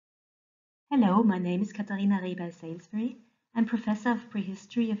Hello, my name is Katharina Rebay-Salisbury. I'm Professor of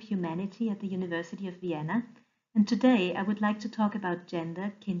Prehistory of Humanity at the University of Vienna, and today I would like to talk about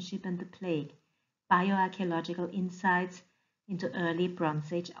gender, kinship and the plague, bioarchaeological insights into early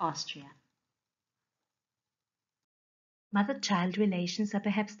Bronze Age Austria. Mother-child relations are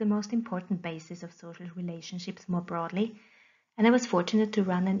perhaps the most important basis of social relationships more broadly, and I was fortunate to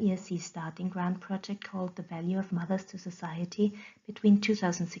run an ESC starting grant project called The Value of Mothers to Society between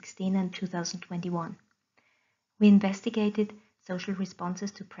 2016 and 2021. We investigated social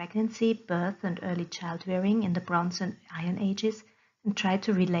responses to pregnancy, birth and early childbearing in the Bronze and Iron Ages and tried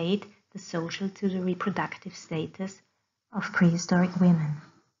to relate the social to the reproductive status of prehistoric women.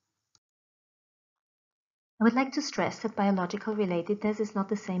 I would like to stress that biological relatedness is not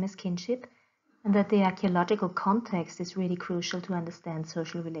the same as kinship, and that the archaeological context is really crucial to understand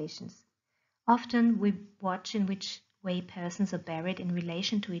social relations. Often we watch in which way persons are buried in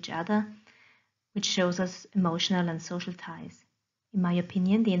relation to each other, which shows us emotional and social ties. In my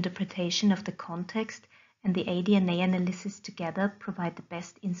opinion, the interpretation of the context and the ADNA analysis together provide the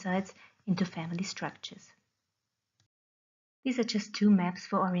best insights into family structures. These are just two maps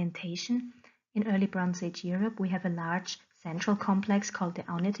for orientation. In early Bronze Age Europe, we have a large central complex called the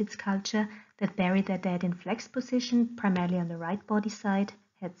Aunitids culture that bury their dead in flexed position, primarily on the right body side,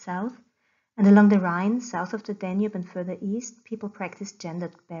 head south. And along the Rhine, south of the Danube and further east, people practiced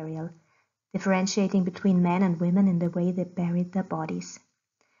gendered burial, differentiating between men and women in the way they buried their bodies.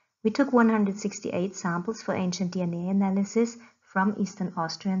 We took 168 samples for ancient DNA analysis from Eastern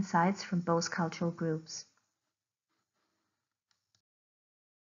Austrian sites from both cultural groups.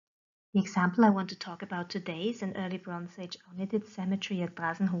 The example I want to talk about today is an early Bronze Age Aunitid cemetery at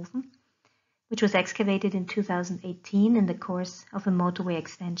Brasenhofen, which was excavated in 2018 in the course of a motorway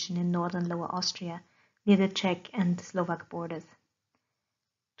extension in northern Lower Austria, near the Czech and Slovak borders.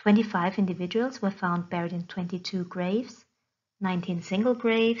 25 individuals were found buried in 22 graves, 19 single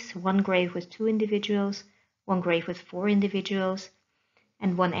graves, one grave with 2 individuals, one grave with 4 individuals,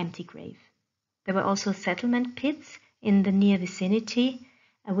 and one empty grave. There were also settlement pits in the near vicinity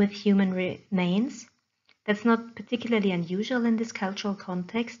with human remains. That's not particularly unusual in this cultural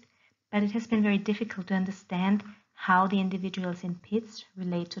context, but it has been very difficult to understand how the individuals in pits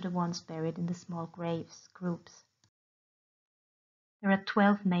relate to the ones buried in the small graves groups. There are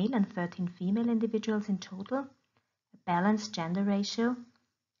 12 male and 13 female individuals in total, a balanced gender ratio,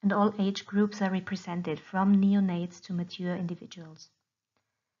 and all age groups are represented from neonates to mature individuals.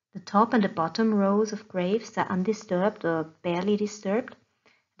 The top and the bottom rows of graves are undisturbed or barely disturbed.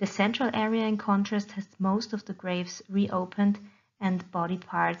 The central area, in contrast, has most of the graves reopened and body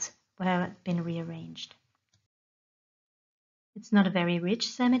parts have been rearranged. It's not a very rich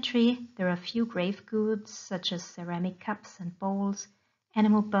cemetery. There are few grave goods such as ceramic cups and bowls,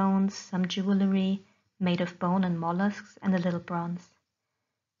 animal bones, some jewelry made of bone and mollusks, and a little bronze.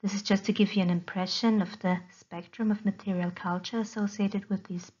 This is just to give you an impression of the spectrum of material culture associated with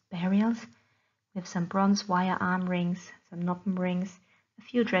these burials. We have some bronze wire arm rings, some noppen rings, a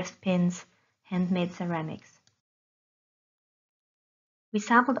few dressed pins, handmade ceramics. We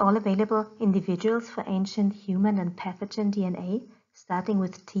sampled all available individuals for ancient human and pathogen DNA, starting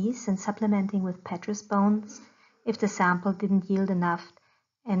with teeth and supplementing with petrous bones if the sample didn't yield enough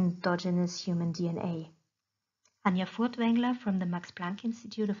endogenous human DNA. Anja Furtwängler from the Max Planck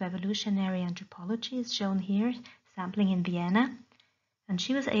Institute of Evolutionary Anthropology is shown here, sampling in Vienna, and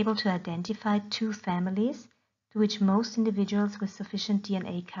she was able to identify 2 families to which most individuals with sufficient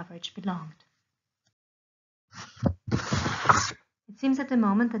DNA coverage belonged. It seems at the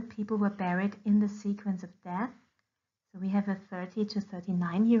moment that people were buried in the sequence of death. So we have a 30 to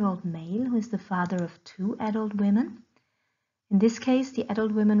 39-year-old male who is the father of 2 adult women. In this case, the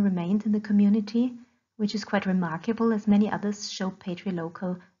adult women remained in the community, which is quite remarkable as many others show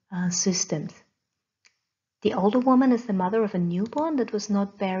patrilocal systems. The older woman is the mother of a newborn that was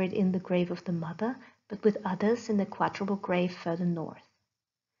not buried in the grave of the mother, but with others in the quadruple grave further north.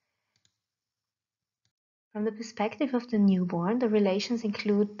 From the perspective of the newborn, the relations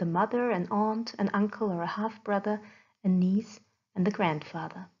include the mother, an aunt, an uncle or a half-brother, a niece, and the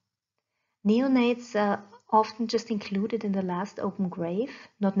grandfather. Neonates are often just included in the last open grave,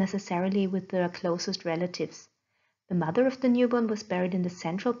 not necessarily with their closest relatives. The mother of the newborn was buried in the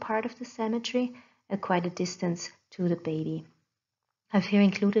central part of the cemetery, at quite a distance to the baby. I've here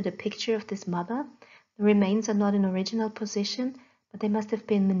included a picture of this mother. The remains are not in original position, but they must have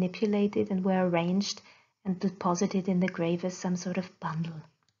been manipulated and were arranged and deposited in the grave as some sort of bundle.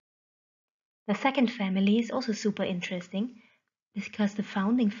 The second family is also super interesting because the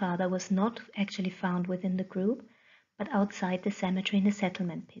founding father was not actually found within the group, but outside the cemetery in a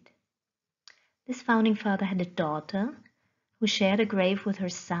settlement pit. This founding father had a daughter who shared a grave with her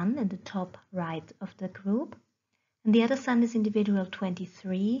son in the top right of the group. And the other son is individual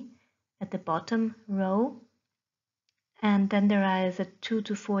 23 at the bottom row. And then there is a 2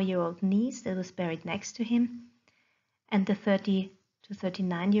 to 4-year-old niece that was buried next to him. And the 30 to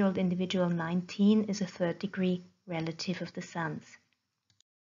 39-year-old individual 19 is a third-degree relative of the son's.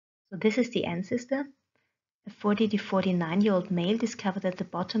 So this is the ancestor, a 40 to 49-year-old male discovered at the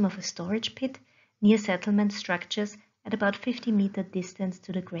bottom of a storage pit near settlement structures at about 50-meter distance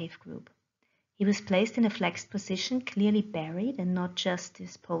to the grave group. He was placed in a flexed position, clearly buried and not just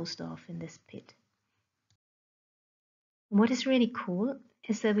disposed of in this pit. What is really cool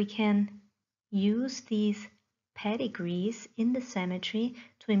is that we can use these pedigrees in the cemetery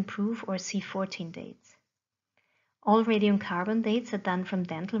to improve our C14 dates. All radiocarbon dates are done from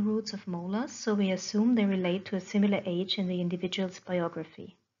dental roots of molars, so we assume they relate to a similar age in the individual's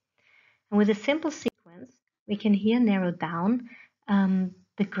biography. And with a simple sequence, we can here narrow down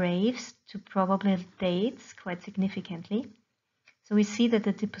the graves to probable dates quite significantly. So we see that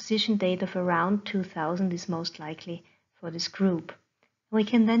the deposition date of around 2000 is most likely for this group. We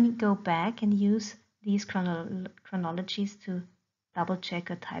can then go back and use these chronologies to double check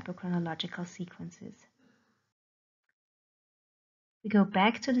our typochronological sequences. We go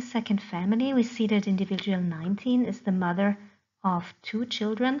back to the second family. We see that individual 19 is the mother of 2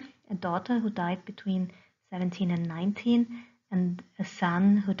 children, a daughter who died between 17 and 19, and a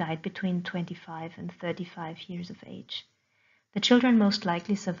son who died between 25 and 35 years of age. The children most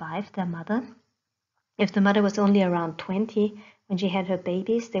likely survived their mother. If the mother was only around 20 when she had her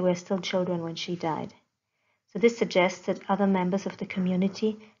babies, they were still children when she died. So this suggests that other members of the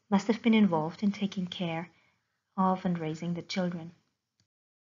community must have been involved in taking care of and raising the children.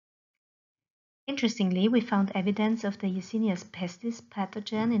 Interestingly, we found evidence of the Yersinia pestis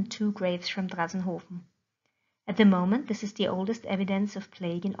pathogen in 2 graves from Drassenhofen. At the moment, this is the oldest evidence of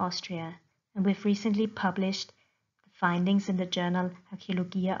plague in Austria, and we've recently published the findings in the journal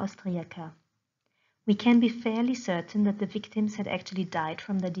Archaeologia Austriaca. We can be fairly certain that the victims had actually died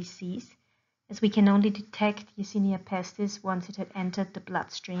from the disease, as we can only detect Yersinia pestis once it had entered the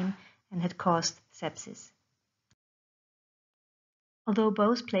bloodstream and had caused sepsis. Although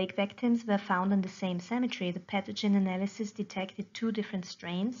both plague victims were found in the same cemetery, the pathogen analysis detected 2 different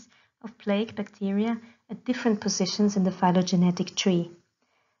strains of plague bacteria at different positions in the phylogenetic tree.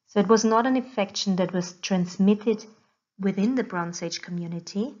 So it was not an infection that was transmitted within the Bronze Age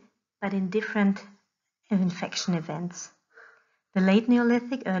community, but in different infection events. The late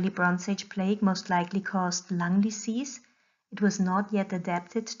Neolithic, early Bronze Age plague most likely caused lung disease. It was not yet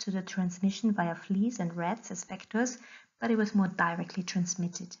adapted to the transmission via fleas and rats as vectors, but it was more directly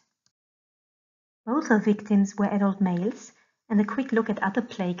transmitted. Both of victims were adult males, and a quick look at other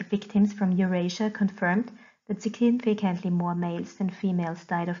plague victims from Eurasia confirmed that significantly more males than females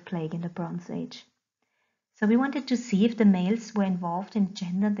died of plague in the Bronze Age. So we wanted to see if the males were involved in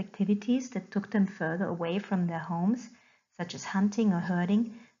gendered activities that took them further away from their homes, such as hunting or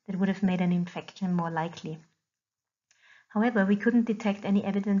herding, that would have made an infection more likely. However, we couldn't detect any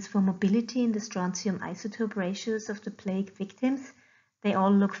evidence for mobility in the strontium isotope ratios of the plague victims. They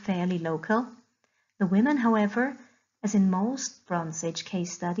all look fairly local. The women, however, as in most Bronze Age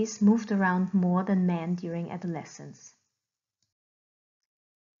case studies, moved around more than men during adolescence.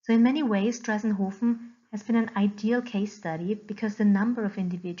 So in many ways, Drassenhofen has been an ideal case study because the number of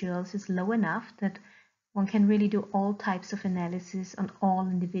individuals is low enough that one can really do all types of analysis on all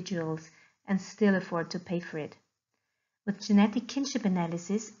individuals and still afford to pay for it. With genetic kinship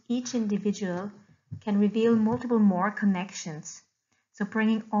analysis, each individual can reveal multiple more connections. So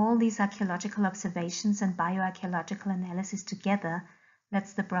bringing all these archaeological observations and bioarchaeological analysis together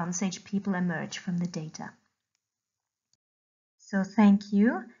lets the Bronze Age people emerge from the data. So thank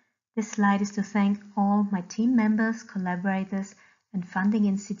you. This slide is to thank all my team members, collaborators, and funding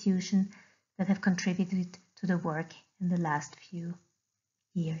institutions that have contributed to the work in the last few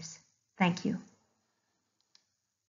years. Thank you.